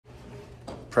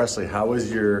Presley, how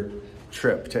was your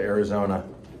trip to Arizona?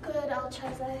 Good, El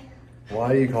Chese.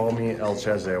 Why do you call me El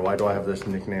Chese? Why do I have this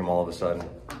nickname all of a sudden?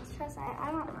 El Chese,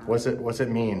 I don't know. What's it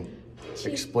mean? Cheese.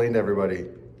 Explain to everybody.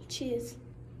 Cheese.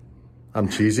 I'm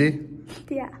cheesy?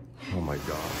 Yeah. Oh my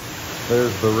God.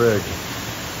 There's the rig.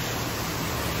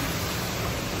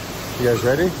 You guys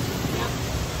ready? Yeah.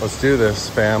 Let's do this,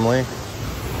 family.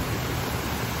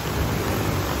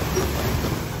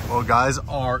 Well, guys,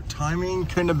 our timing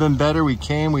couldn't have been better. We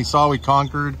came, we saw, we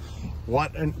conquered.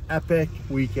 What an epic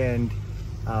weekend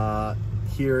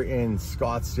here in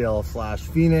Scottsdale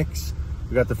 / Phoenix.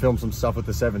 We got to film some stuff with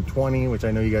the 720, which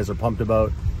I know you guys are pumped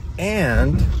about.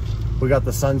 And we got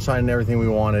the sunshine and everything we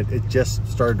wanted. It just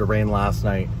started to rain last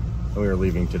night and we were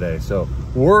leaving today. So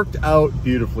worked out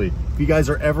beautifully. If you guys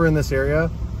are ever in this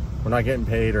area, we're not getting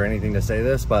paid or anything to say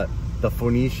this, but the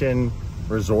Phoenician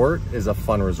Resort is a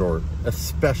fun resort,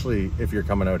 especially if you're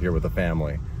coming out here with a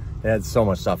family. They had so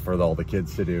much stuff for all the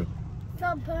kids to do.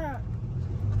 All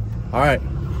right,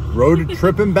 road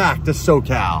tripping back to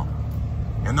SoCal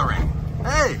in the rain.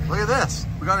 Hey, look at this.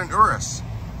 We got an Urus.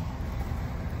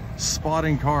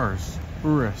 Spotting cars,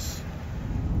 Urus.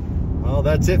 Well,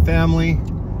 that's it, family.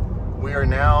 We are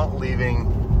now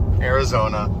leaving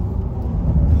Arizona.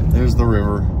 There's the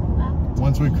river.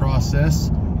 Once we cross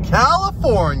this,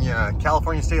 California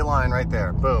state line right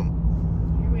there.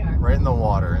 Boom. Here we are. Right in the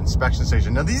water. Inspection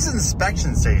station. Now these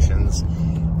inspection stations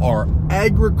are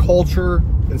agriculture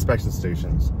inspection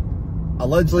stations.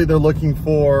 Allegedly they're looking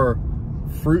for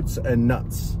fruits and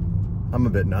nuts. I'm a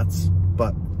bit nuts,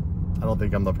 but I don't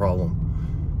think I'm the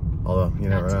problem. Although you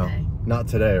never know. Not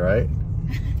today, right?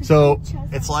 So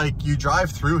it's like you drive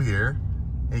through here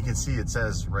and you can see it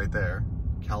says right there,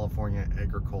 California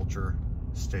Agriculture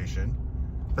Station.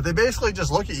 But they basically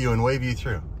just look at you and wave you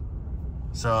through.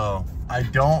 So I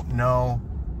don't know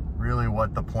really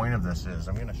what the point of this is.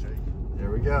 I'm gonna show you. There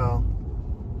we go.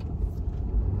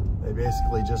 They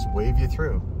basically just wave you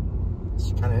through.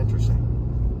 It's kind of interesting.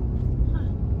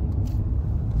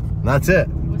 And that's it.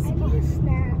 I need a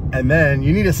snack. And then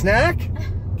you need a snack?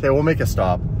 Okay, we'll make a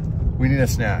stop. We need a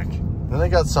snack. Then they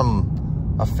got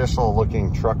some official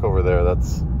looking truck over there. I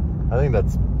think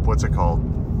that's, what's it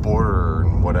called? Border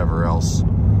and whatever else.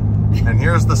 And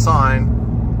here's the sign.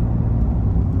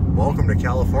 Welcome to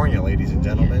California, ladies and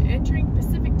gentlemen. Yeah, entering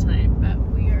Pacific time, but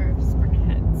we are spring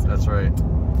ahead. So. That's right.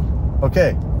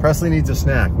 Okay, Presley needs a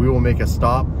snack. We will make a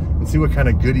stop and see what kind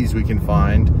of goodies we can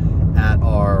find at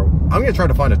our, I'm gonna try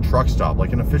to find a truck stop,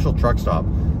 like an official truck stop,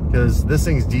 because this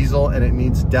thing's diesel and it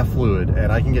needs DEF fluid,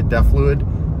 and I can get DEF fluid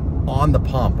on the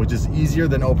pump, which is easier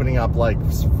than opening up like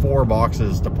 4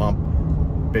 boxes to pump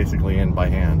basically in by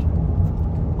hand.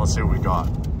 Let's see what we got.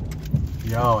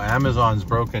 Yo, Amazon's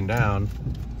broken down.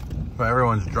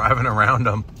 Everyone's driving around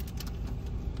them.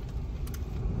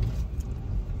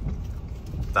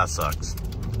 That sucks.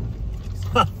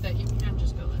 That you can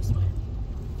just go this way.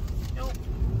 Nope.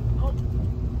 Oh.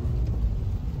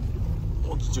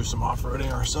 We'll just do some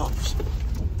off-roading ourselves.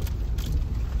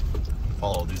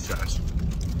 Follow these guys.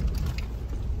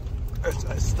 This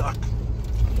guy's stuck.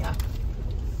 Yeah.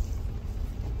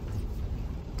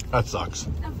 That sucks.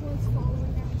 Everyone's following us.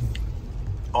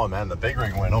 Oh man, the big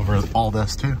rig went over all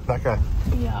this too. That guy.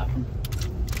 Yeah.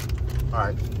 All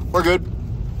right, we're good.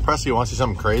 Presley, you want to see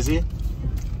something crazy?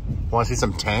 Want to see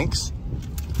some tanks?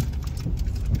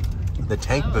 The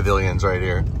tank pavilion's right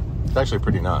here. It's actually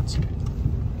pretty nuts.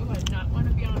 Oh, I do not want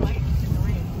to be on a bike in the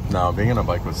rain. No, being on a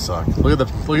bike would suck. Look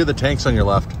at the tanks on your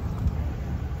left.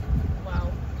 Wow.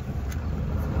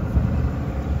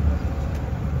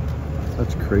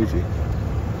 That's crazy.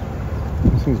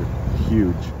 These things are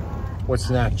huge. What's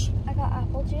next? I got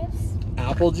apple juice.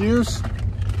 Apple juice?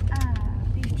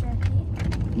 Beef jerky.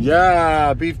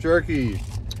 Yeah, beef jerky.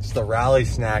 It's the rally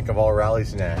snack of all rally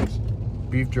snacks.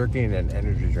 Beef jerky and an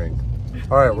energy drink.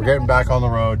 All right, we're getting back on the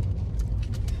road.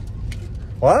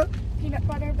 What? Peanut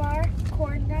butter bar,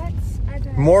 corn nuts,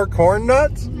 and More corn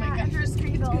nuts? Oh my gosh, your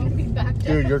screen's going to be back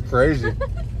there. Dude, you're crazy.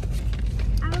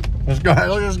 This guy,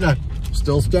 look at this guy.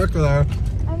 Still stuck there.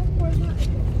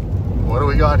 What do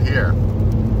we got here?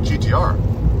 GTR.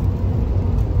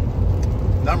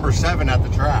 Number 7 at the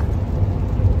track.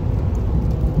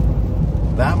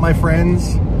 That, my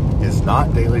friends, is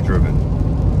not daily driven.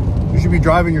 You should be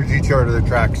driving your GTR to the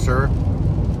track, sir.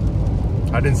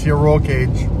 I didn't see a roll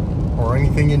cage or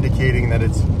anything indicating that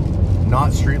it's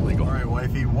not street legal. All right,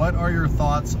 wifey, what are your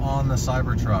thoughts on the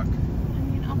Cybertruck? I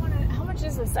mean, how much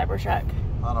is this Cybertruck?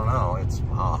 I don't know. It's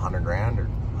 100 grand or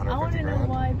 150 I want to know grand.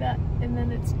 why that, and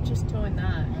then it's just towing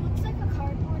that. It looks like a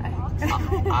cardboard box.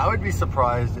 I would be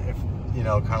surprised if, you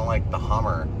know, kind of like the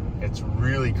Hummer, it's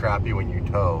really crappy when you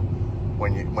tow.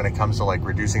 when it comes to like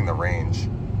reducing the range.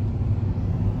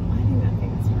 I think that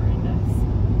thing's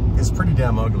horrendous. It's pretty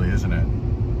damn ugly, isn't it?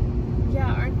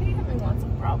 Yeah, aren't they having lots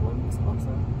of problems also?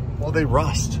 Well, they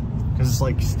rust because it's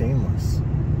like stainless.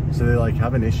 So they like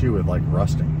have an issue with like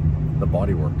rusting the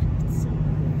bodywork.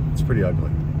 It's pretty ugly.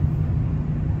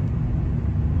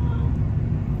 Wow.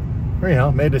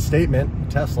 Anyhow, made a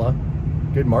statement, Tesla.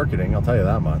 Good marketing, I'll tell you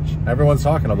that much. Everyone's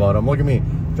talking about them. Look at me,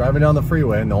 driving down the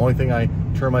freeway, and the only thing I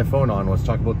turned my phone on was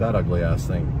talk about that ugly ass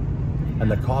thing.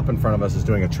 And the cop in front of us is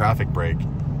doing a traffic brake.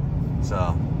 So,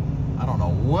 I don't know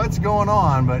what's going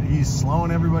on, but he's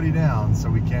slowing everybody down so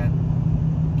we can't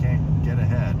get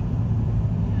ahead.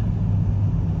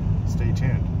 Stay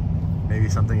tuned. Maybe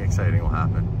something exciting will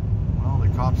happen. Well, the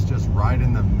cop's just right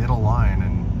in the middle line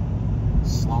and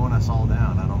slowing us all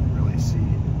down. I don't really see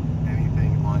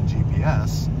anything on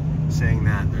GPS saying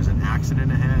that there's an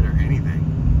accident ahead or anything.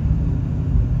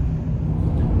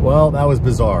 Well, that was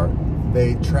bizarre.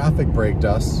 They traffic braked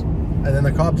us and then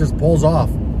the cop just pulls off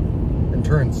and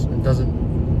turns and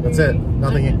doesn't, that's it.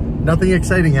 Nothing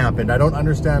exciting happened. I don't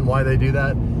understand why they do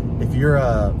that. If you're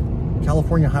a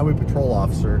California Highway Patrol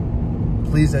officer,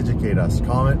 please educate us.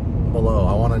 Comment below.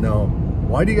 I want to know,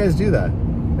 why do you guys do that?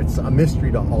 It's a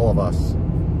mystery to all of us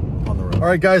on the road. All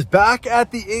right, guys, back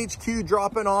at the HQ,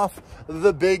 dropping off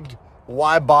the big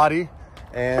wide body,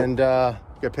 and gonna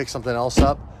pick something else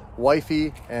up.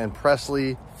 Wifey and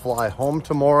Presley fly home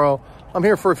tomorrow. I'm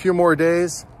here for a few more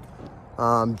days.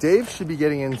 Dave should be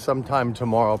getting in sometime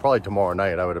tomorrow, probably tomorrow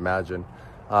night, I would imagine.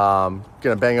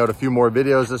 Gonna bang out a few more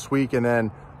videos this week, and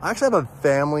then I actually have a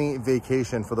family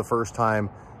vacation for the first time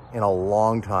in a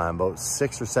long time, about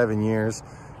 6 or 7 years.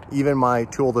 Even my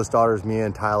two oldest daughters, Mia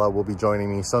and Tyla, will be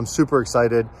joining me. So I'm super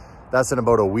excited. That's in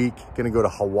about a week. Gonna go to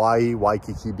Hawaii,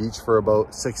 Waikiki Beach for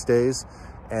about 6 days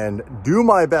and do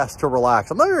my best to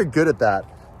relax. I'm not very good at that.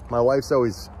 My wife's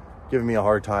always giving me a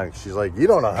hard time. She's like, you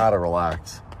don't know how to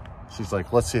relax. She's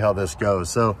like, let's see how this goes.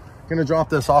 So I'm gonna drop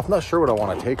this off. I'm not sure what I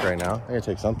wanna take right now. I'm gonna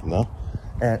take something though.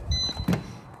 And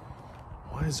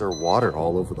why is there water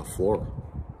all over the floor?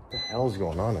 What the hell is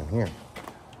going on in here?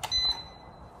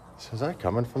 So is that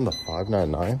coming from the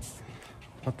 599?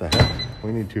 What the heck?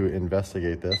 We need to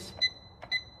investigate this.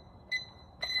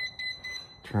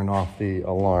 Turn off the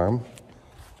alarm.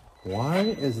 Why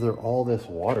is there all this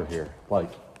water here? Like,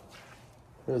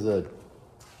 there's a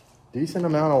decent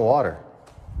amount of water.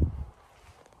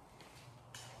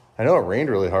 I know it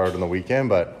rained really hard on the weekend,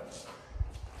 but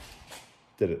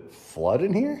did it flood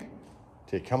in here?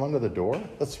 Did it come under the door?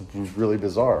 That's really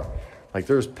bizarre. Like,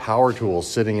 there's power tools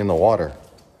sitting in the water.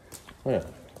 Oh, yeah.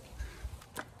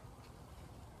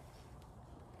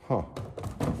 Huh.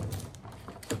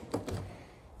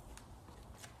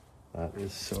 That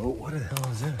is so, what the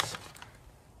hell is this?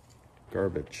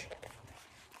 Garbage.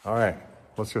 All right,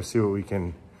 let's go see what we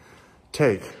can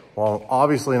take. Well, I'm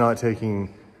obviously not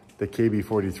taking the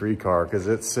KB43 car because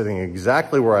it's sitting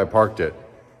exactly where I parked it.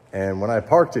 And when I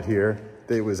parked it here,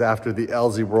 it was after the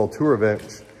LZ World Tour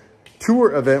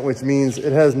event, which means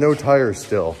it has no tires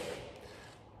still.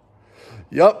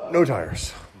 Yup, no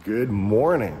tires. Good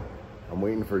morning. I'm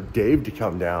waiting for Dave to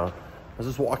come down. I was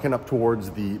just walking up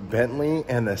towards the Bentley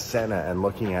and the Senna and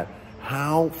looking at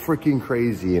how freaking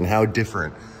crazy and how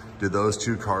different do those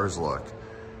two cars look.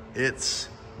 It's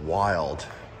wild.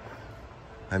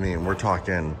 I mean, we're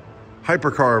talking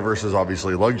hypercar versus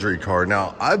obviously luxury car.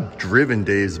 Now, I've driven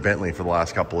Dave's Bentley for the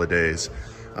last couple of days.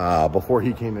 Before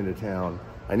he came into town,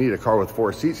 I needed a car with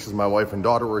 4 seats because my wife and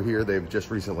daughter were here. They've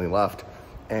just recently left.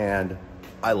 And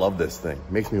I love this thing.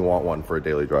 Makes me want one for a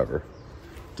daily driver.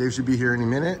 Dave should be here any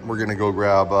minute. We're gonna go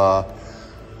grab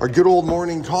our good old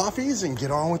morning coffees and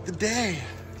get on with the day.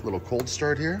 A little cold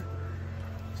start here.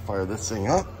 Let's fire this thing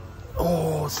up.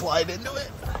 Oh, slide into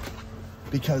it.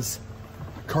 Because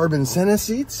carbon Senna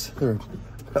seats, they're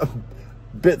a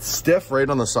bit stiff right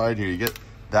on the side here. You get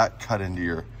that cut into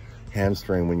your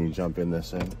hamstring when you jump in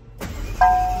this thing.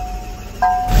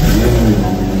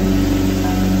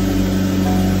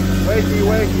 Wakey,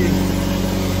 wakey.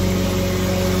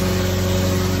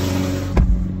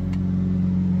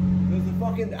 There's a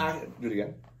fucking... Do it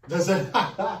again. Does it?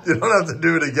 You don't have to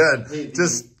do it again.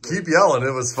 Just keep yelling.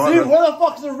 It was fun. Dude, what the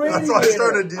fuck's the radiator? That's why I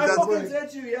started. I fucking said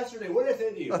to you yesterday. What did I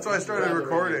say to you? That's why I started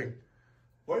recording.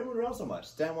 Why are you moving around so much?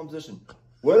 Stand in one position.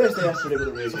 What did I say yesterday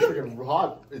with the It's radiator? freaking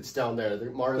hot. It's down there.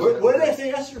 What did I say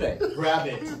yesterday? Grab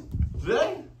it. Did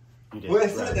I? You did. What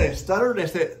did I say? Did I stutter or did I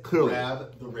say it clearly?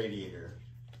 Grab the radiator.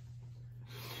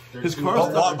 His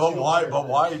car's But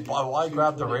why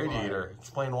grab the radiator?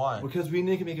 Explain why. Because we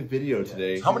need to make a video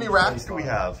today. How many racks do we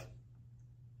have?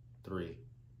 3.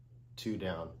 2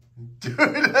 down.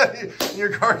 Dude, your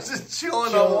car's just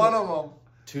chilling on one of them.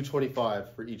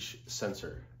 $225 for each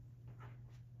sensor.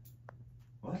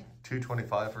 What?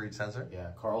 $225 for each sensor?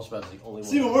 Yeah, Carlsbad's the only one.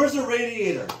 Steven, where's the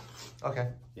radiator? Okay.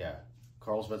 Yeah,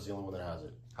 Carlsbad's the only one that has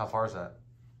it. How far is that?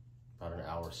 About an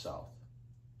hour south.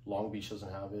 Long Beach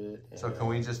doesn't have it. So can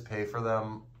we just pay for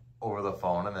them over the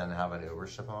phone and then have an Uber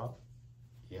ship them up?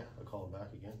 Yeah, I'll call him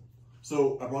back again.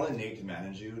 So I brought in Nate to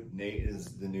manage you. Nate is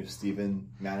the new Steven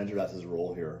manager. That's his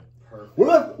role here.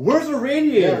 Perfect. Where's the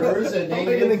radiator? Yeah, where is it, Nate?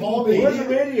 I'm You didn't call me. Where's the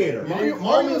radiator? You didn't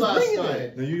call me last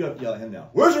night. No, you got to yell at him now.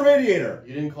 Where's the radiator?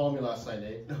 You didn't call me last night,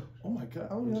 Nate. Oh my god, I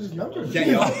don't know his number. Can't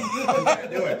yell.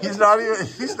 Do it. He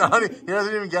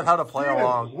doesn't even get how to play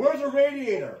along. Where's the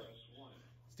radiator?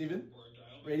 Steven?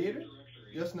 Radiator?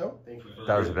 Yes, no? Thank you.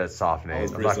 That was a bit soft, Nate.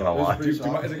 I'm not pretty gonna lie. Is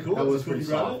it cool? That was Is it cool pretty you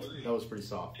brought it? soft. That was pretty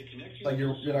soft. Like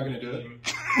you're not gonna do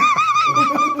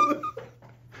it?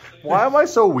 Why am I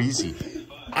so wheezy?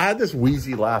 I had this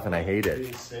wheezy laugh and I hate it.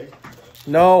 Being sick.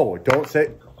 No, don't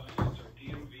say.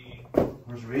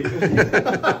 Where's the radiator?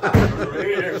 Where's the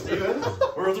radiator, Steven?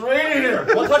 Where's the radiator?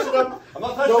 I'm not touching him. I'm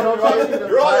not touching him.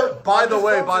 You're on. By the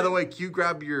way, can you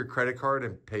grab your credit card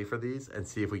and pay for these and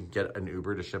see if we can get an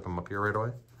Uber to ship them up here right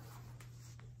away?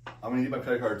 I'm gonna need my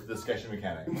credit card to the sketch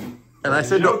mechanic. And I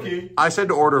said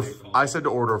to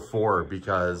order 4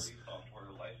 because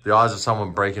the odds of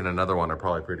someone breaking another one are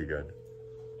probably pretty good.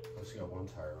 I just got one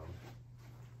tire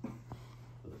on.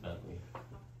 For the Bentley.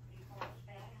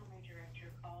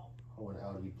 I went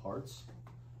out to be parts.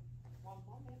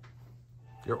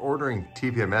 You're ordering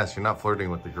TPMS. You're not flirting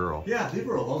with the girl. Yeah, leave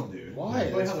her alone, dude. Why?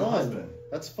 Play That's have a fun. husband.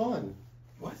 That's fun.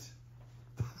 What?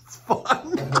 It's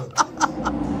fun.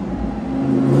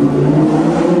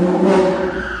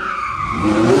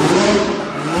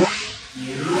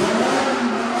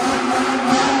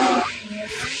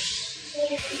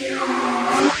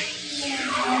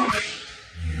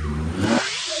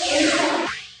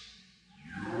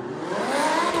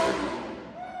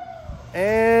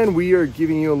 And we are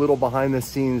giving you a little behind the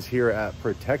scenes here at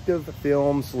Protective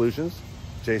Film Solutions.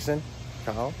 Jason,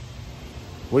 Kyle,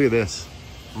 look at this.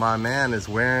 My man is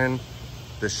wearing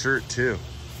the shirt too.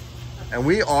 And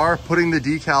we are putting the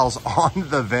decals on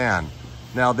the van.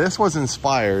 Now this was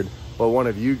inspired by one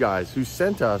of you guys who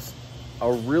sent us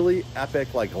a really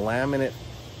epic, like laminate,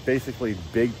 basically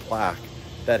big plaque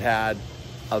that had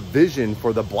a vision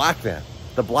for the black van.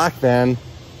 The black van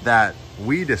that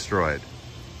we destroyed.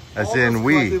 As in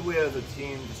we. Collectively as a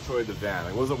team destroyed the van.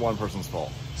 It wasn't one person's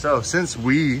fault. So since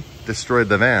we destroyed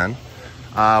the van,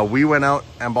 we went out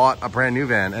and bought a brand new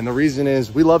van. And the reason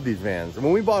is we love these vans. And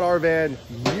when we bought our van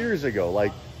years ago,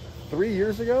 like 3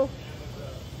 years ago?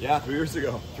 Yeah, 3 years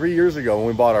ago. 3 years ago when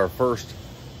we bought our first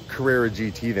Carrera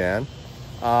GT van,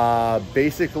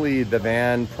 basically the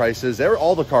van prices,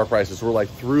 all the car prices were like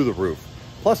through the roof.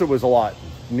 Plus it was a lot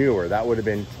newer. That would have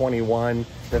been 21.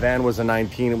 The van was a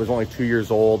 19. It was only 2 years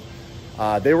old.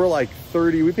 They were like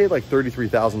 30. We paid like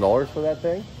 $33,000 for that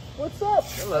thing. What's up?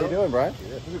 Hello. How you doing, Brian?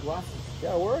 Yeah, look at glasses.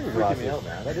 Yeah, where are your glasses? Me out,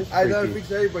 man. That is I gotta freaky.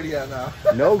 fix everybody out now.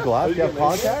 No glass? You have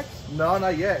contacts? No,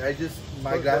 not yet.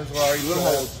 My glasses are already You learn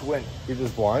how to sold. squint. He's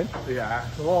just blind? Yeah.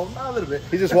 Well, not a little bit.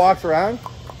 He just walks around?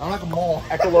 I'm like a mole.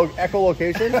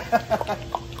 Echolocation?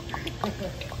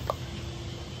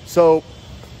 So,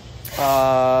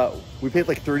 we paid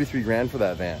like 33 grand for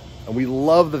that van. And we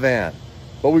love the van,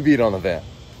 but we beat on the van.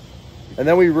 And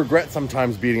then we regret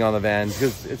sometimes beating on the van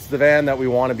because it's the van that we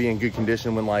want to be in good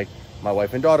condition when like my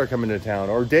wife and daughter come into town.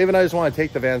 Or Dave and I just want to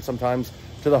take the van sometimes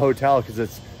to the hotel because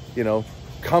it's, you know,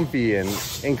 comfy and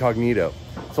incognito.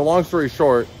 So long story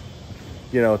short,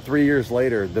 you know, 3 years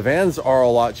later, the vans are a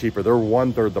lot cheaper. They're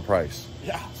 1/3 the price.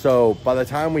 Yeah. So by the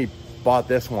time we bought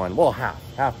this one, well, half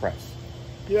price.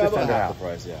 Yeah, Just about under half half. the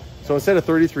price, yeah. So instead of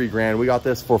 33 grand, we got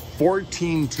this for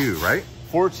 14.2, right?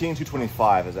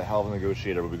 14,225 is a hell of a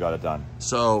negotiator, but we got it done.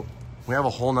 So we have a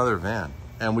whole nother van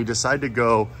and we decided to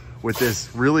go with this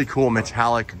really cool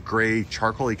metallic gray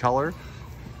charcoaly color.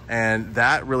 And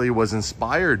that really was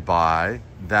inspired by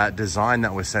that design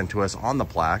that was sent to us on the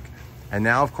plaque. And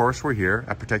now, of course, we're here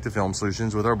at Protective Film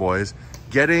Solutions with our boys,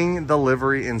 getting the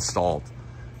livery installed.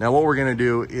 Now, what we're gonna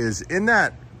do is in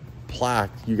that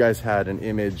plaque, you guys had an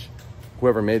image,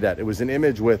 whoever made that, it was an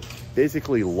image with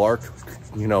basically Lark,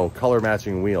 you know, color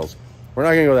matching wheels. We're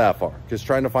not gonna go that far because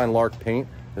trying to find Lark paint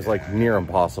is like near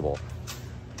impossible.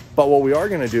 But what we are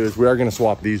gonna do is we are gonna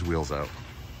swap these wheels out.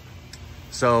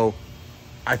 So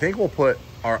I think we'll put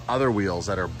our other wheels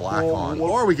that are black on,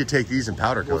 or we could take these and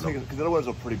powder coat them. Because the other ones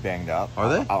are pretty banged up. Are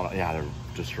they? I don't know. Yeah, they're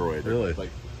destroyed. They're Really? like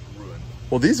ruined.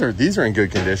 Well, these are in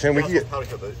good condition.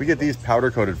 We get these powder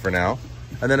coated for now.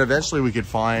 And then eventually we could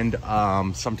find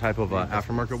some type of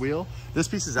aftermarket wheel. This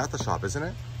piece is at the shop, isn't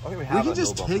it? I think We have can a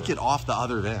just hill take bumper it off the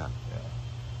other van.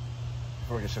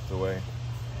 before we get shipped away.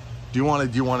 Do you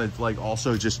want to like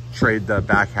also just trade the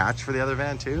back hatch for the other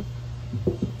van too?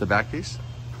 The back piece?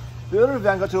 The other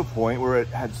van got to a point where it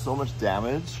had so much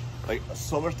damage, like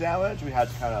so much damage, we had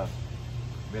to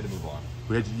move on.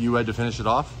 You had to finish it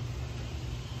off?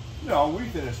 No, we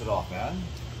finished it off, man.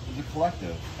 It was a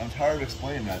collective. I'm tired of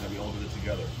explaining that we all did it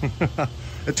together.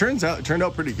 It turned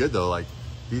out pretty good though. Like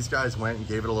these guys went and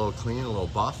gave it a little clean, a little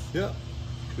buff. Yeah.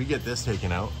 We get this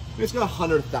taken out. It's got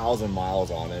 100,000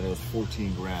 miles on it and it was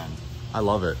 14 grand. I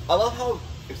love it. I love how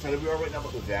excited we are right now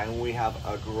about the van when we have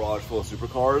a garage full of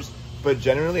supercars. But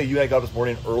generally, you and I got up this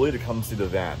morning early to come see the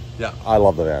van. Yeah, I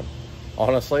love the van.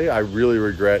 Honestly, I really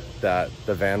regret that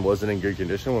the van wasn't in good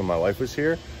condition when my wife was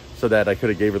here, so that I could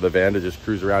have gave her the van to just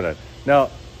cruise around in. Now,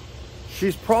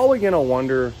 she's probably gonna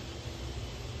wonder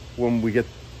when we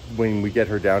get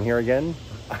her down here again,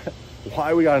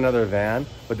 why we got another van,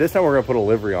 but this time we're gonna put a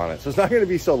livery on it, so it's not gonna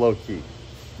be so low key.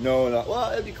 No,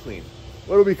 well, it'd be clean.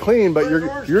 Well, it'll be clean, but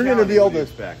you're gonna be able to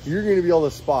expect. you're gonna be able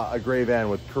to spot a gray van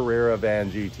with Carrera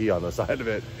Van GT on the side of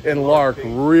it in Lark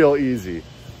real easy.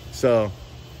 So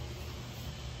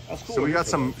that's cool. So we got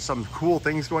some cool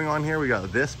things going on here. We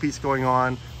got this piece going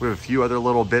on. We have a few other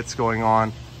little bits going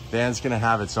on. Van's gonna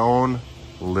have its own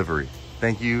livery.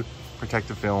 Thank you,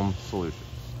 Protective Film Solutions.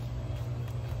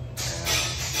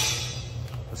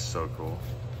 That's so cool.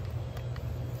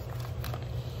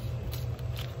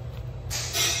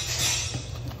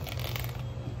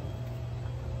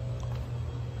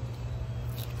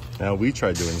 Now we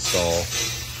tried to install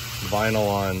vinyl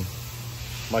on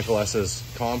Michael S.'s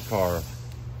comp car,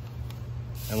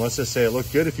 and let's just say it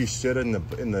looked good if you stood up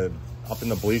in the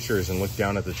bleachers and looked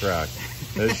down at the track.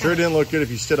 It sure didn't look good if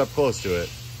you stood up close to it.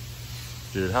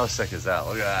 Dude, how sick is that?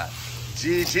 Look at that.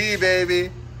 GT,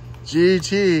 baby.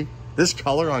 GT. This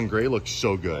color on gray looks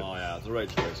so good. Oh yeah, it's the right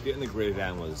choice. Getting the gray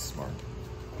van was smart.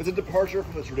 It's a departure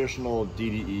from the traditional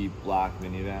DDE black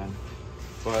minivan,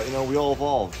 but you know, we all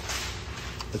evolved.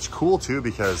 It's cool too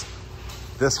because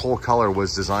this whole color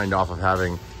was designed off of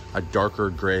having a darker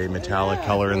gray metallic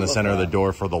color in the center of the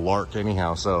door for the Lark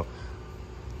anyhow, so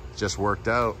it just worked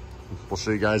out. We'll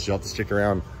show you guys. You'll have to stick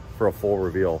around for a full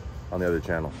reveal on the other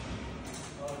channel.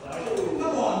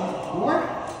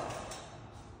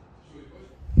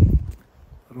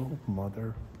 Little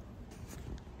mother.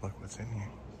 Look what's in here.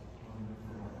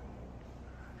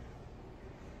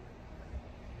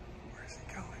 Where's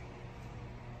he going?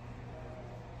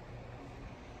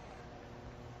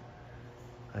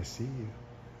 I see you.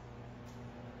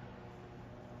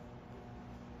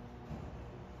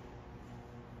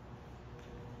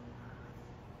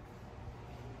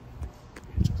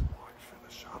 He just walked through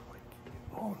the shop like he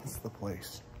owns the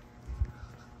place.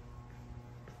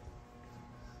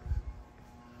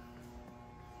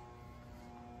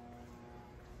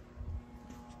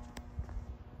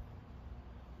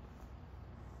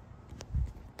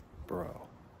 Bro.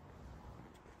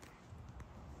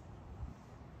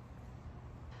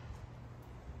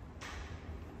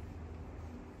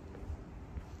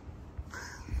 Look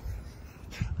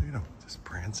at him, just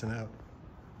prancing out.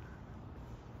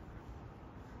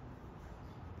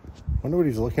 Wonder what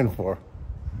he's looking for.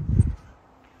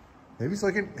 Maybe he's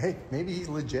looking, hey, maybe he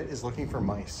legit is looking for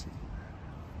mice.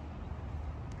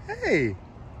 Hey!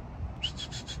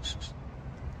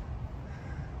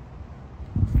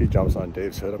 If he jumps on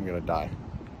Dave's hood, I'm gonna die.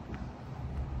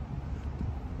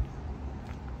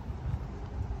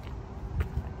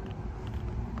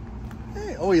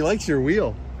 Hey, oh, he likes your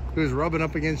wheel. He was rubbing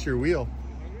up against your wheel.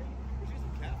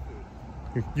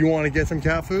 You want to get some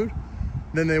cat food?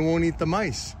 Then they won't eat the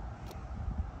mice.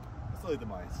 Still eat the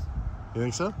mice. You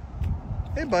think so?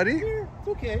 Hey, buddy. Here, it's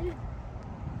okay.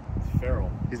 It's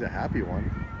feral. He's a happy one.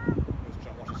 Let's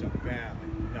jump, watch this jump. Bam,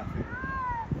 like nothing.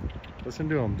 Listen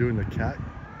to him doing the cat.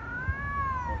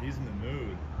 Oh, he's in the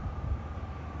mood.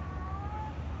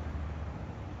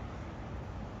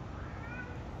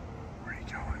 Where are you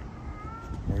going?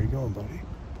 Where are you going, buddy?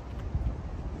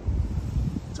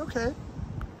 It's okay.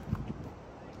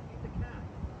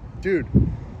 Dude,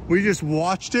 we just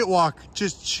watched it walk,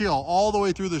 just chill all the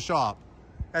way through the shop,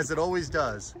 as it always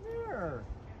does. Come here.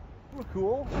 We're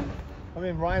cool. I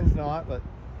mean, Ryan's not, but...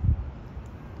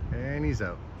 And he's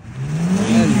out.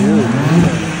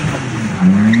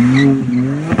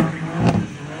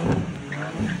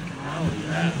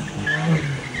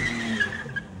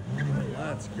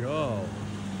 Let's go.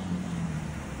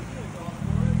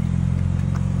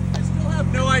 I still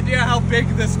have no idea how big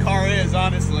this car is,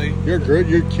 honestly. You're good.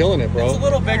 You're killing it, bro. It's a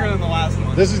little bigger than the last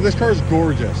one. This car is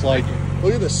gorgeous. Like,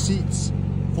 Look at the seats.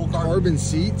 Full Carbon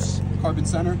seats. carbon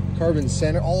center. Carbon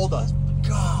center. All the,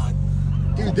 God.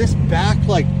 Dude, this back,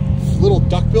 like, little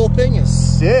duckbill thing is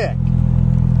sick.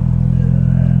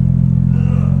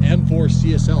 M4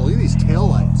 CSL. Look at these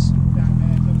taillights.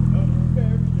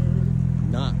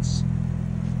 Nuts.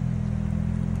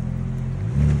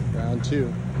 Round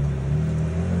 2.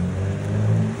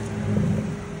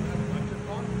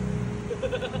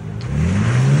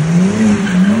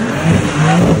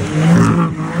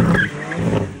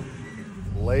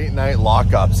 Late night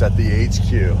lockups at the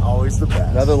HQ. Always the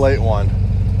best. Another late one.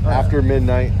 After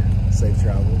midnight. Safe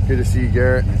travel. Good to see you,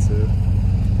 Garrett. You too.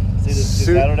 See this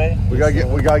Saturday? We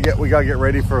gotta get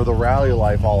ready for the rally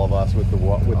life, all of us, with the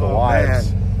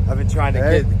wives. Man. I've been trying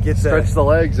to get stretch the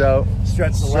legs out.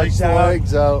 Stretch the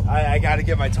legs out. I got to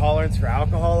get my tolerance for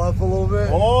alcohol up a little bit.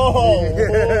 Oh!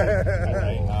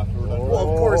 Well,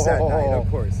 of course at night, of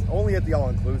course. Only at the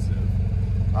all-inclusive.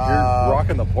 You're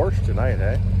rocking the Porsche tonight,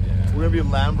 eh? We're gonna be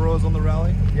Lambros on the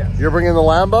rally. Yes. You're bringing the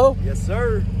Lambo? Yes,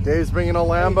 sir. Dave's bringing a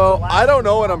Lambo. I don't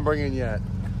know what I'm bringing yet.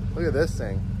 Look at this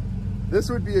thing. This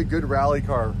would be a good rally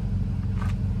car.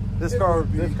 This car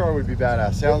would be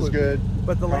badass. Sounds good.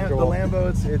 But the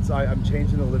Lambo, I'm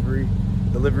changing the livery.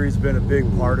 The livery's been a big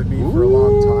part of me for a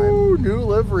long time. New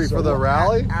livery for the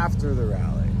rally? After the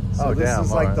rally. So Oh, this damn,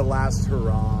 is like alright. the last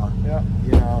hurrah. Yeah.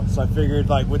 You know, so I figured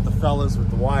like with the fellas, with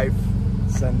the wife,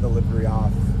 send the livery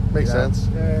off. Makes you know? sense.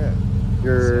 Yeah.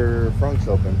 Your frunk's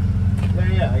open.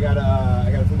 Yeah. I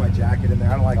gotta put my jacket in there.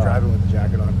 I don't like driving with the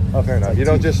jacket on. Oh, fair It's enough. like You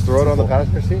don't too- just throw it too on the full.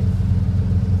 passenger seat?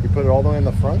 You put it all the way in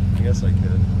the front? I guess I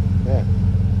could. Yeah.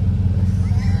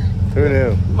 Who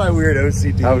knew? My weird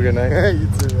OCD. Have a good night. You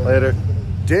too, man. Later.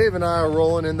 Dave and I are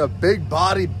rolling in the big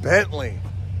body Bentley.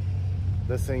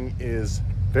 This thing is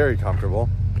very comfortable.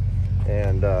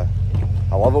 And I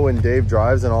love it when Dave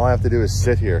drives and all I have to do is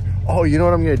sit here. Oh, you know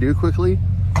what I'm gonna do quickly?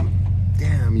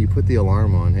 Damn, you put the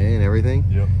alarm on, hey, and everything?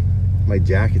 Yep. My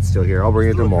jacket's still here. I'll bring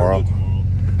it tomorrow.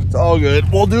 It's all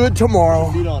good. We'll do it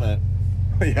tomorrow. Feet on it.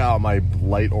 Yeah, my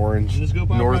light orange Just go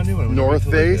buy a brand new one. North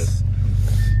Face.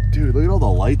 Dude, look at all the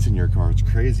lights in your car. It's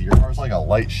crazy. Your car's like a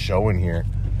light show in here.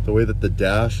 The way that the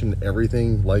dash and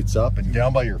everything lights up and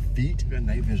down by your feet. You got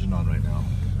night vision on right now.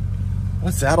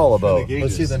 What's that all about? the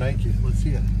Let's see gauges. the night. Let's see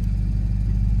it.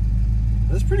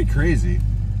 That's pretty crazy.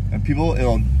 And people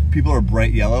are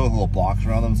bright yellow with little blocks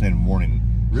around them saying warning.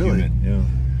 Really? Human.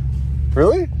 Yeah.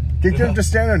 Really? Get him to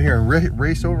stand out here and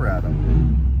race over at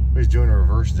him. He's doing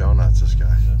reverse donuts, this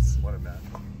guy. Yes. What a man.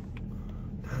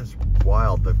 That is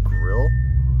wild. The grill?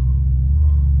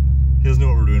 He doesn't know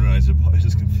what we're doing right now. He's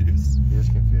just confused. He's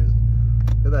confused.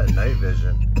 Look at that night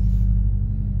vision.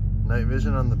 Night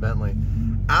vision on the Bentley.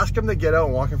 Ask him to get out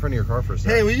and walk in front of your car for a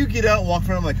second. Hey, will you get out and walk in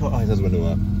front of my car? Oh, he has his window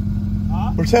up.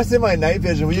 Huh? We're testing my night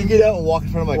vision. Will you get out and walk in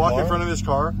front of my car? Walk in front of his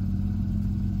car.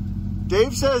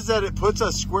 Dave says that it puts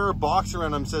a square box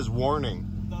around him, says warning.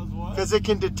 Does what? Because it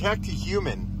can detect a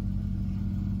human.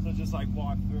 So just like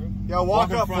walk through. Yeah, Walk walk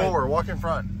in up front. forward. Walk in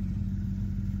front.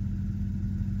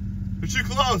 You're too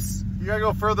close. You gotta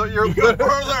go further. You're Go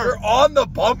further. You're on the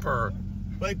bumper.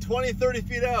 Like 20, 30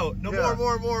 feet out. No, Yeah.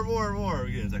 more. We're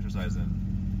getting his exercise in.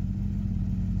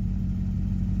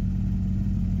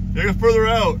 You gotta go further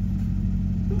out.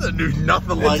 That dude,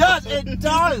 nothing like It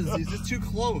does. He's just too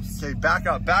close. Okay, back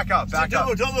up. Don't Stay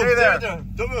move. there.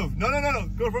 Don't move. No.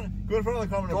 Go in front of the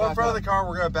car. Go in front of the car.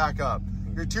 We're gonna back up.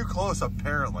 You're too close,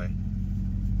 apparently.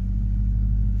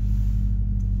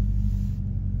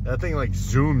 That thing like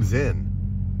zooms in.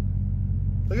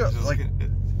 Look at It's like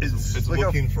it's look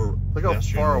looking how, for. look how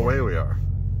pedestrian far away warning. we are.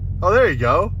 Oh, there you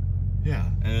go. Yeah,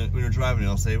 and when you're driving,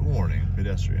 it'll say warning,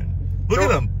 pedestrian. Look So,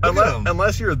 at him. Look at him.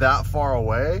 Unless you're that far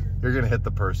away, you're gonna hit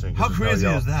the person. How crazy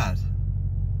is that?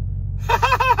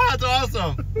 That's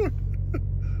awesome.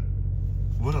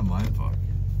 What a mindfuck.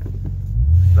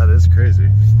 That is crazy.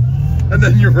 And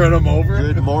then you run them over.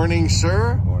 Good morning,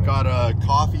 sir. Morning. Got a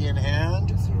coffee in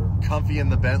hand. Yes, sir. Comfy in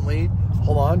the Bentley.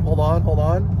 Hold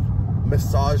on.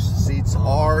 Massage seats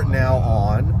are now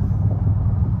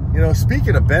on. You know,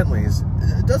 speaking of Bentleys,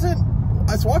 I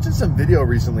was watching some video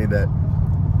recently that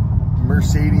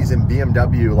Mercedes and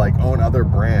BMW like own other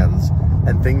brands,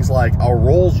 and things like a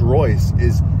Rolls Royce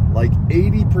is like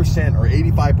 80% or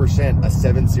 85% a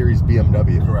 7 Series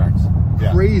BMW. Correct.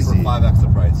 Yeah, Crazy. For 5x the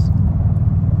price.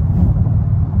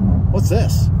 What's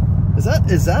this?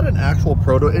 Is that an actual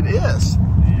proto? It is.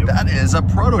 Yep. That is a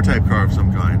prototype car of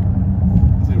some kind.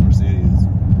 It's a Mercedes.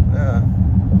 Yeah.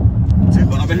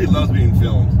 Well, I bet he loves being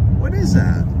filmed. What is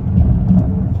that?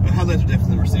 The headlights are different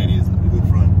than Mercedes. The good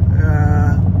front.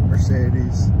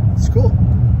 Mercedes. It's cool.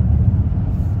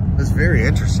 It's very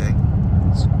interesting.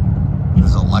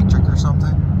 This is electric or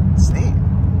something. It's neat.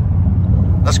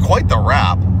 That's quite the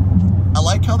wrap. I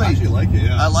like how they I actually like it,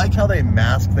 yeah. I like how they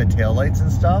mask the taillights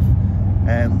and stuff.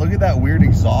 And look at that weird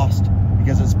exhaust,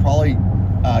 because it's probably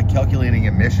calculating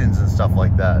emissions and stuff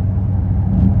like that.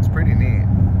 It's pretty neat.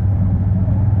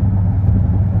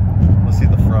 Let's see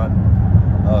the front.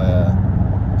 Oh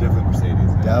yeah, Definitely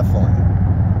Mercedes. Yeah.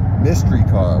 definitely. Mystery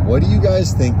car. What do you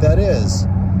guys think that is?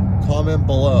 Comment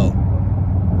below.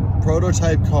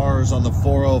 Prototype cars on the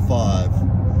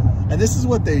 405. And this is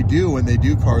what they do when they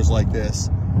do cars like this.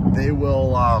 They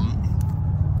will,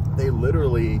 they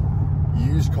literally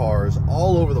use cars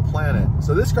all over the planet.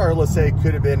 So this car, let's say,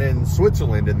 could have been in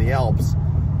Switzerland in the Alps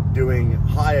doing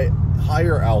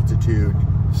higher altitude,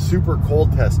 super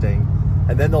cold testing.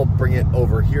 And then they'll bring it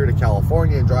over here to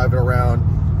California and drive it around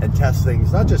and test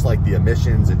things, not just like the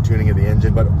emissions and tuning of the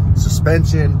engine, but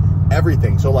suspension,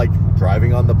 everything. So like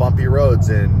driving on the bumpy roads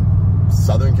in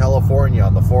Southern California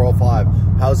on the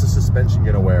 405, how's the suspension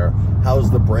gonna wear? How's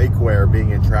the brake wear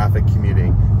being in traffic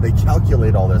commuting? They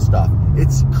calculate all this stuff.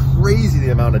 It's crazy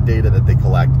the amount of data that they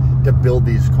collect to build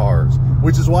these cars,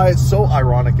 which is why it's so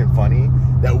ironic and funny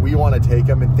that we want to take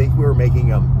them and think we're making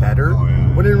them better,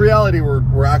 when in reality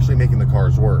we're actually making the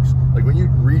cars worse. Like when you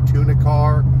retune a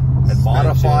car and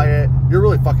modify it, you're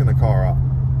really fucking the car up.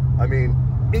 I mean,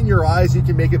 in your eyes, you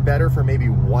can make it better for maybe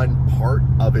one part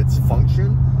of its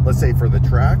function, let's say for the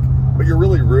track, but you're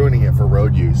really ruining it for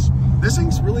road use. This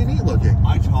thing's really neat looking.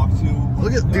 I talked to...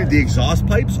 Look at, dude, the exhaust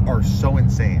pipes are so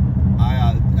insane.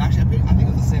 Actually, I think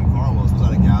it was the same car almost. It was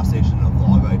at a gas station, a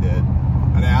vlog I did.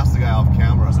 And I asked the guy off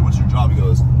camera, I said, what's your job? He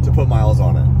goes, to put miles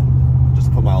on it. Just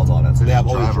to put miles on it. So they have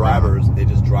all these drivers, they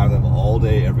just drive them all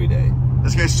day, every day.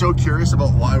 This guy's so curious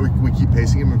about why we keep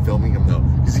pacing him and filming him though,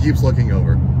 because he keeps looking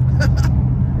over.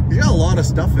 He's got a lot of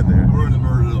stuff in there. We're in the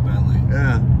little Bentley.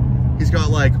 Yeah. He's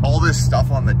got like all this stuff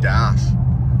on the dash.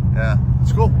 Yeah,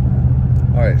 it's cool.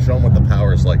 All right, show him what the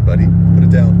power is like, buddy. Put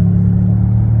it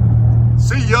down.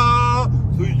 See ya!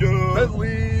 See ya!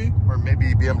 Bentley! Or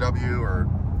maybe BMW or...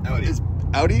 Audi. Is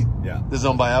Audi? Yeah. This is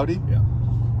owned by Audi? Yeah.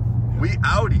 We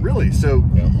Audi. Really? So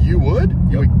Yeah. you would?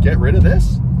 You would get rid of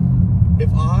this? If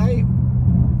I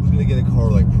was going to get a car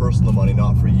like personal money,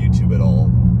 not for YouTube at all,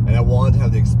 and I wanted to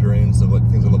have the experience of what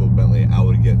things I love about Bentley, I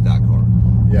would get that car.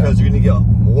 Yeah. Because you're going to get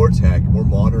more tech, more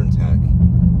modern tech,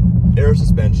 air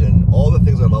suspension, all the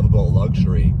things I love about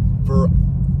luxury for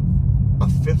a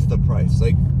fifth the price.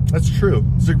 Like, That's true.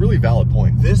 It's a really valid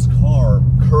point. this car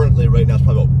currently right now is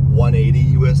probably about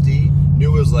 180 USD.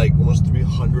 New is like almost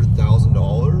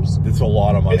 $300,000. It's a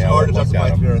lot of money. It's hard to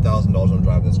justify $300,000 when I'm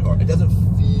driving this car. It doesn't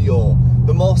feel,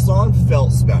 the Mulsanne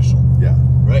felt special. Yeah.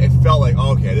 Right? It felt like,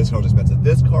 oh, okay, this car's expensive.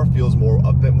 This car feels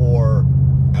a bit more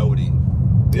Audi.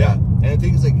 Yeah. And I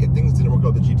think it's like, if things didn't work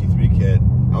out with the GT3 kit,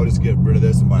 I would just get rid of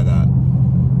this and buy that.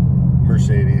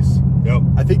 Mercedes. Yep.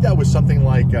 I think that was something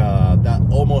like, that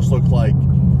almost looked like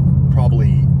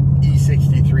probably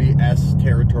E63S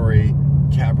territory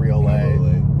cabriolet.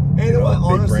 And you know what,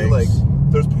 honestly, like,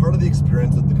 there's part of the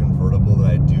experience of the convertible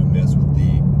that I do miss with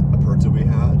the Aperta we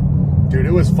had. Dude,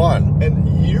 it was fun.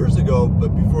 And years ago,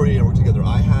 but before we worked together,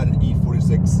 I had an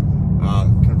E46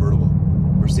 convertible.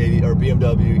 Mercedes or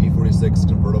BMW E46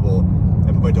 convertible, and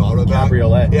put my daughter in the back.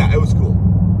 Cabriolet. Yeah, it was cool.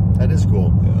 That is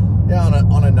cool. Yeah. Yeah,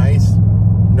 on a nice,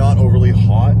 not overly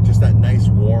hot, just that nice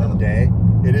warm day,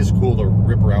 it is cool to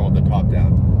rip around with the top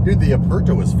down. Dude, the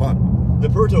Aperta was fun. The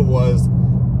Aperta was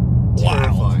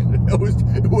terrifying. It was,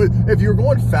 if you were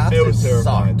going fast, It was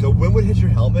terrifying. sucked. The wind would hit your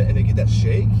helmet and it get that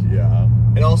shake. Yeah.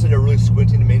 And all of a sudden you're really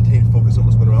squinting to maintain focus on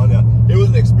what's going around. Yeah, it was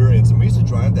an experience. And we used to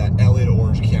drive that LA to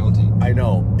Orange County. I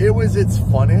know. It was its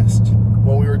funnest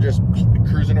when we were just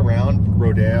cruising around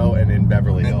Rodeo and in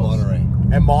Beverly Hills.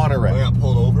 And Monterey. I got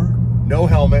pulled over. No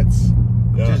helmets.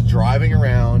 Yeah. Just driving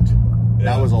around. Yeah.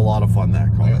 That was a lot of fun,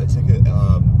 that car. I got the ticket.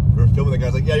 We were filming. The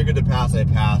guy's like, yeah, you're good to pass. I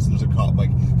passed. And there's a cop. I'm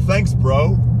like, thanks,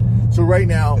 bro. So right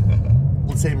now,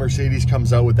 let's say Mercedes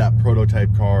comes out with that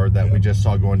prototype car that we just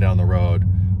saw going down the road,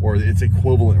 or its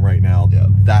equivalent right now,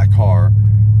 that car.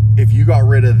 If you got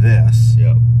rid of this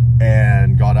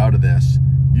and got out of this,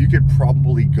 you could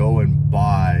probably go and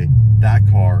buy that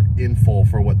car in full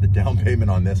for what the down payment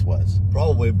on this was.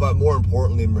 Probably, but more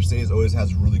importantly, Mercedes always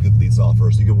has really good lease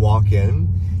offers. You could walk in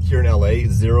here in LA,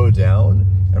 0 down,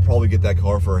 and probably get that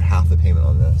car for half the payment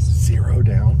on this. 0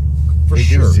 down? For They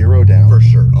sure. do 0 down? For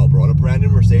sure. Oh, bro, on a brand new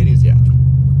Mercedes, yeah.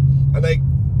 And like,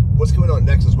 what's coming out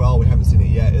next as well, we haven't seen it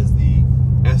yet, is the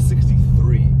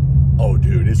S63. Oh,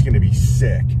 dude, it's going to be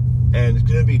sick. And it's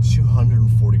going to be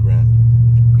 240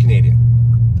 grand Canadian.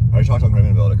 I already talked to Uncle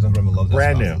Raymond about it because Uncle Raymond loves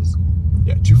Brand S-classes.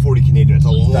 Yeah, 240 Canadian. It's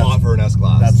a lot for an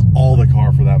S-Class. That's all the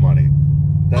car for that money.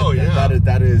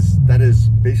 That is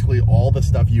basically all the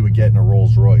stuff you would get in a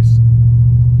Rolls Royce.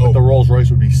 But the Rolls Royce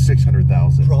would be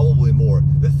 600,000. Probably more.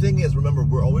 The thing is, remember,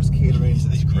 we're always catering to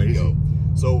this ego.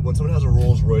 So when someone has a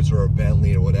Rolls Royce or a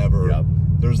Bentley or whatever,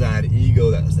 there's that ego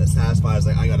that satisfies,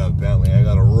 like, I got a Bentley, I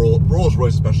got a Rolls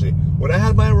Royce especially. When I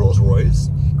had my Rolls Royce,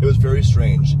 it was very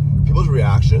strange. People's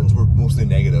reactions were mostly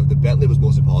negative. The Bentley was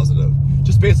mostly positive,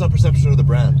 just based on perception of the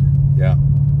brand. Yeah.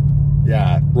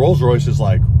 Yeah, Rolls Royce is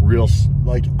like real,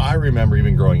 like I remember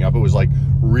even growing up, it was like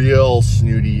real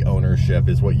snooty ownership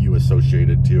is what you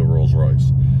associated to a Rolls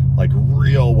Royce. Like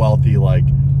real wealthy, like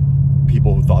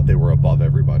people who thought they were above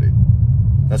everybody.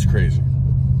 That's crazy.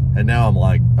 And now I'm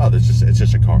like, oh, it's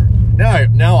just a car.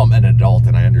 Now I'm an adult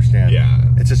and I understand. Yeah.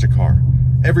 It's just a car.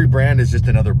 Every brand is just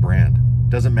another brand.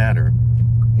 Doesn't matter.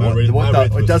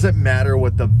 It doesn't matter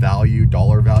what the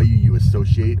dollar value you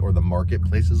associate or the market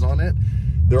places on it.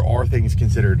 There are things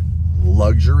considered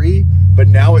luxury, but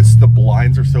now the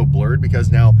lines are so blurred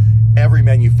because now every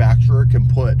manufacturer can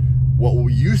put what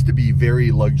used to be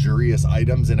very luxurious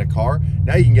items in a car.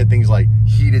 Now you can get things like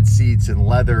heated seats and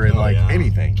leather and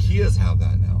anything. Kias have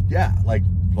that now. Yeah, like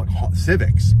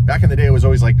Civics. Back in the day, it was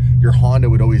always like your Honda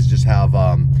would always just have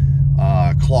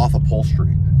cloth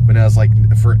upholstery. But now it's like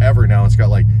forever now it's got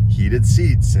like heated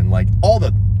seats and like all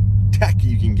the tech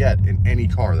you can get in any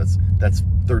car that's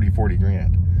 30, 40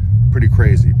 grand. Pretty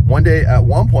crazy. At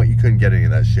one point you couldn't get any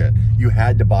of that shit. You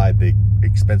had to buy the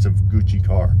expensive Gucci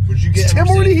car. Would you get Tim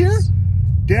already here?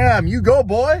 Damn, you go,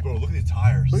 boy. Bro, look at the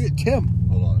tires. Look at Tim.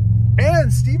 Hold on.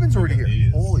 And Steven's already here.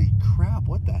 These. Holy crap,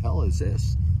 what the hell is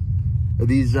this? Are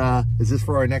these is this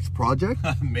for our next project?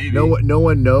 Maybe. No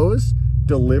one knows.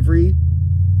 Delivery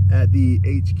at the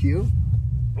HQ.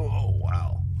 Oh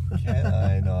wow. Can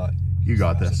I not? You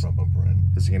got this. Front bumper in.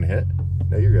 Is it gonna hit?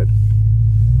 No, you're good.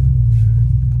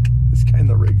 This guy in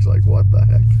the rig's like, what the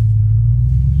heck?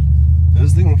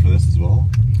 There's a thing for this as well.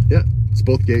 Yeah, it's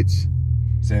both gates.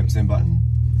 Same button?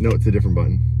 No, it's a different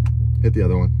button. Hit the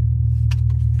other one.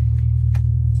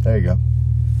 There you go.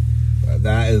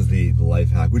 That is the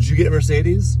life hack. Would you get a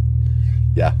Mercedes?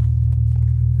 Yeah.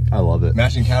 I love it.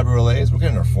 Matching cabriolets? We're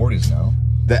getting our 40s now.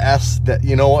 The S,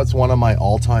 you know what's one of my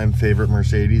all-time favorite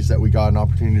Mercedes that we got an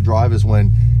opportunity to drive is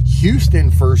when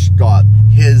Houston first got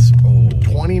his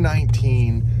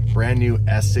 2019 brand new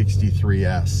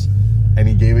S63S. And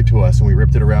he gave it to us and we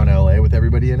ripped it around LA with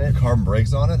everybody in it. Carbon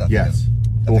brakes on it? Yes.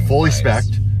 Well, fully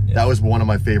spec'd. Yeah. That was one of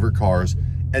my favorite cars.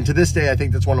 And to this day, I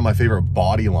think that's one of my favorite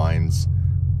body lines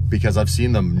because I've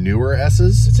seen them newer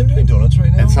S's. Is Tim doing donuts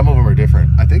right now? And some of them are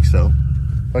different. I think so.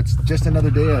 But it's just another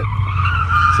day at,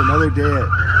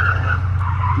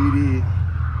 DDE.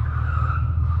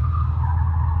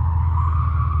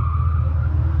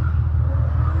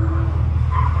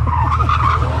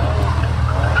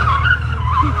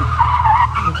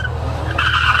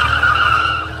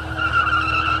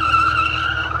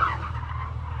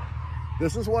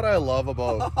 This is what I love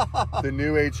about the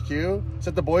new HQ, is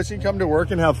that the boys can come to work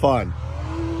and have fun.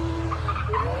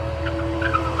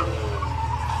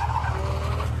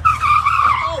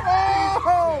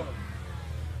 Oh!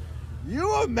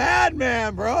 You a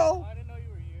madman, bro! I didn't know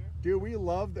you were here. Dude, we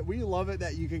love it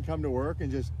that you can come to work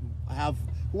and just have.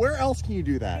 Where else can you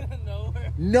do that?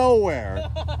 Nowhere. Nowhere.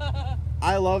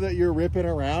 I love that you're ripping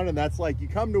around, and that's like you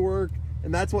come to work.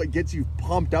 And that's what gets you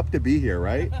pumped up to be here,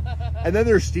 right? And then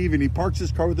there's Steven. He parks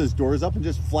his car with his doors up and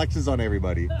just flexes on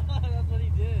everybody. That's what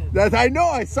he did. I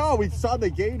know, we saw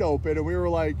the gate open and we were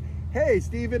like, hey,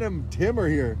 Steven and Tim are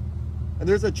here. And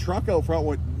there's a truck out front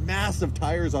with massive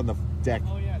tires on the deck.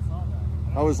 Oh yeah, I saw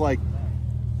that. I was like,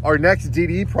 our next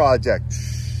DDE project.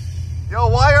 Yo,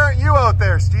 why aren't you out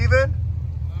there, Steven?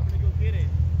 I'm gonna go get it.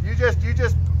 You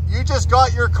just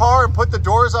got your car and put the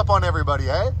doors up on everybody,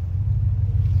 eh?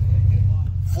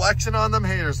 Flexing on them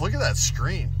haters. Look at that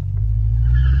screen.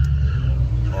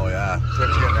 Oh yeah,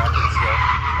 Tim's getting after this guy.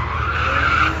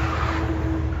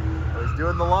 Oh, he's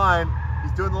doing the line.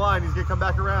 He's doing the line. He's gonna come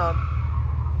back around.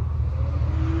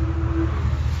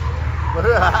 Look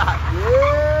at that.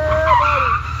 Yeah,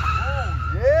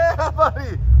 buddy. Yeah,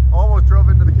 buddy. Almost drove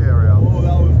into the K-rail. Oh,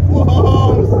 that was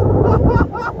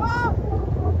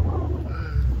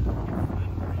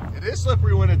close. It is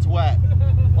slippery when it's wet.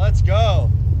 Let's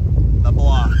go. The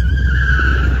block.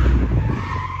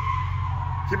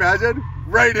 Can you imagine?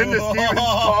 Right into Steven's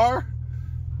car.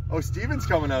 Oh, Steven's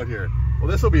coming out here. Well,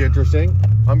 this will be interesting.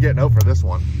 I'm getting out for this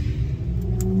one.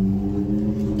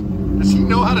 Does he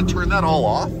know how to turn that all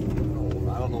off? I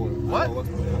don't know. What?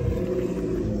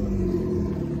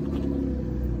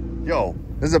 Yo,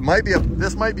 this might be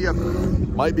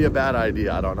a bad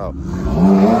idea. I don't know.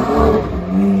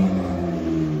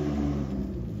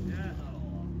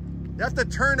 You have to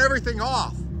turn everything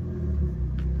off.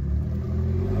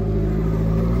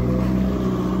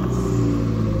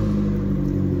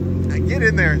 And get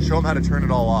in there and show him how to turn it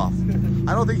all off.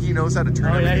 I don't think he knows how to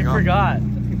turn everything off. Oh yeah, he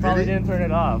forgot. He probably didn't turn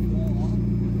it off.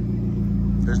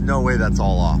 There's no way that's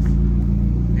all off.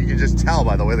 You can just tell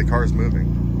by the way the car is moving.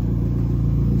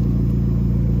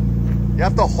 You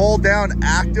have to hold down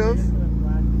active.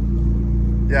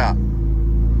 Yeah.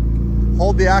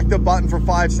 Hold the active button for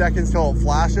 5 seconds till it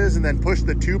flashes, and then push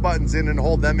the 2 buttons in and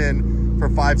hold them in for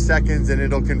 5 seconds, and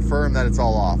it'll confirm that it's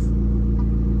all off.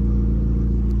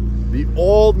 The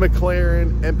old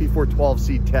McLaren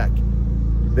MP412C Tech.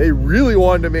 They really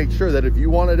wanted to make sure that if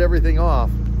you wanted everything off,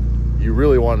 you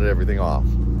really wanted everything off.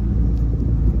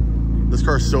 This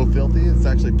car's so filthy, it's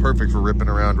actually perfect for ripping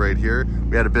around right here.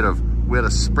 We had a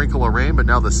sprinkle of rain, but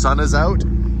now the sun is out.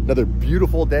 Another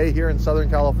beautiful day here in Southern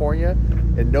California.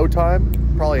 In no time,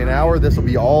 probably an hour, this will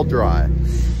be all dry. All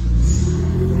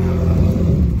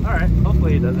right,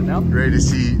 hopefully he does it now. Ready to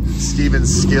see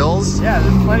Steven's skills? Yeah,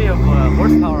 there's plenty of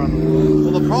horsepower on the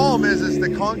wheel. Well, the problem is the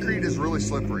concrete is really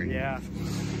slippery. Yeah.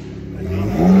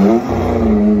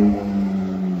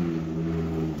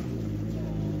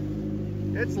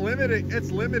 It's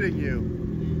limiting you.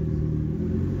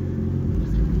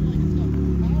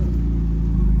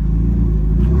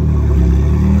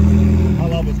 I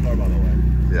love this car, by the way.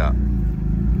 Yeah.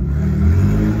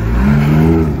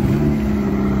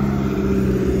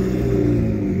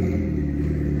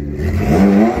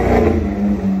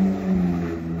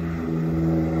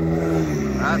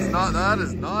 That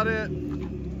is not it.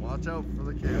 Watch out for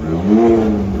the camera.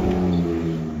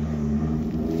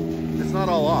 It's not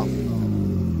all off.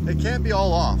 It can't be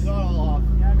all off. It's not all off.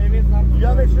 Yeah, maybe it's not. You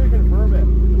gotta make sure you confirm it.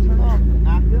 Turn off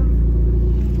active.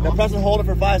 Now press and hold it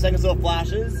for 5 seconds so it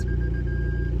flashes.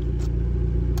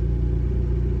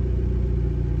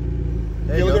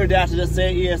 If you look at your dash, just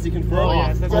say ESC confirm. Oh,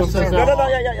 yeah, no,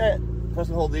 yeah. Press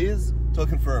and hold these till it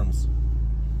confirms.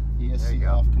 ESC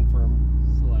off, confirm.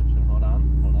 Selection. Hold on.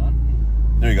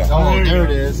 There you go. Oh, there it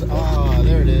is. Oh,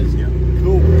 there it is. Yeah.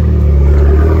 Cool.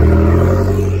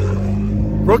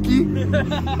 Rookie.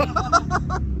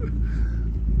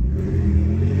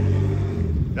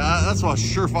 That's a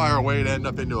surefire way to end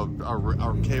up into a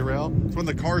K-rail. It's when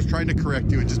the car's trying to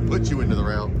correct you and just puts you into the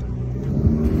rail.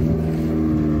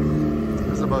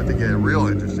 This is about to get real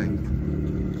interesting.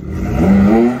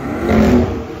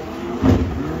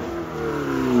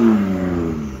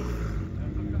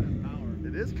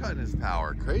 It is cutting his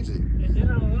power. Crazy. It did it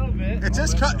a little bit. It's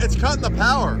cutting the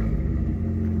power.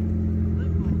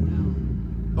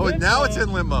 Oh, now it's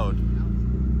in limp mode.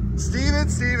 Steven,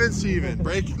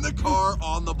 breaking the car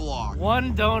on the block.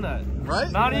 One donut. Right?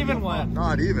 Not even one.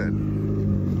 Not even.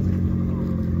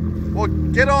 Well,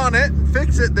 get on it.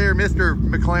 Fix it there, Mr.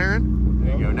 McLaren.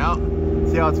 There you go. Now,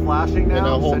 see how it's flashing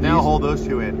now? So now hold those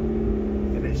 2 in.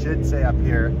 And it should say up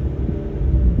here.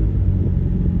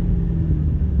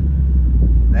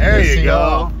 There you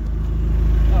go.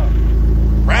 Oh.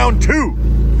 Round 2.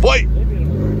 Fight. Maybe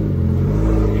it'll work.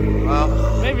 Well,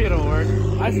 Maybe it'll work.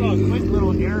 I saw a quick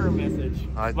little error message,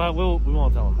 but we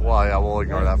won't tell him. Well, yeah, we'll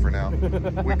ignore that for now.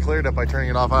 We cleared it by turning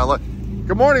it off.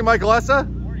 Good morning, Michaelessa.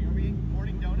 Morning, are we eating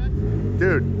morning donuts?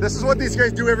 Dude, this is what these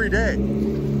guys do every day.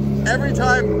 Every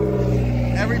time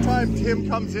Tim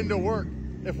comes into work,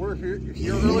 if we're here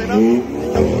early enough, he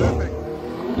comes perfect.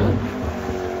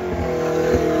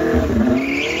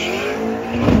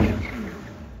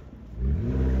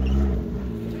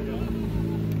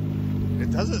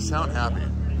 It doesn't sound happy.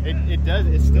 It does.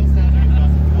 It still sounds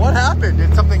like What happened?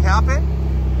 Did something happen?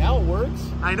 now it works.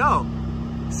 I know.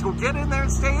 So get in there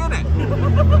and stay in it.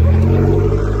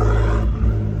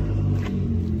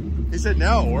 He said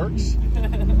now it works.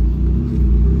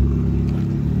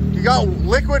 You got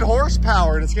liquid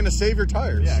horsepower and it's going to save your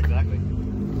tires. Yeah, exactly.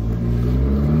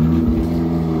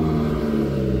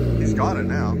 He's got it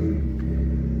now.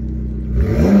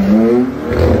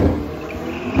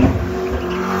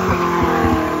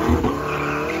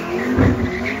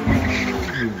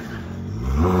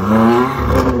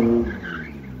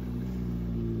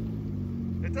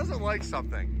 It doesn't like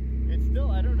something. It's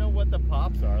still, I don't know what the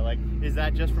pops are. Like, is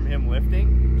that just from him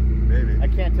lifting? Maybe. I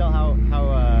can't tell how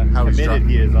he's committed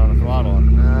he is on the throttle.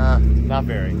 Not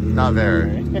very. Not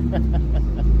very.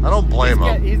 I don't blame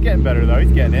him. He's getting better though.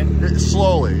 He's getting it.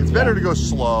 Slowly. It's better to go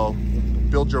slow.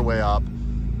 Build your way up.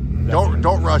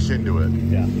 Don't rush into it.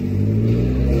 Yeah.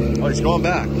 Oh, he's going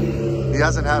back. He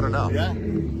hasn't had enough. Yeah.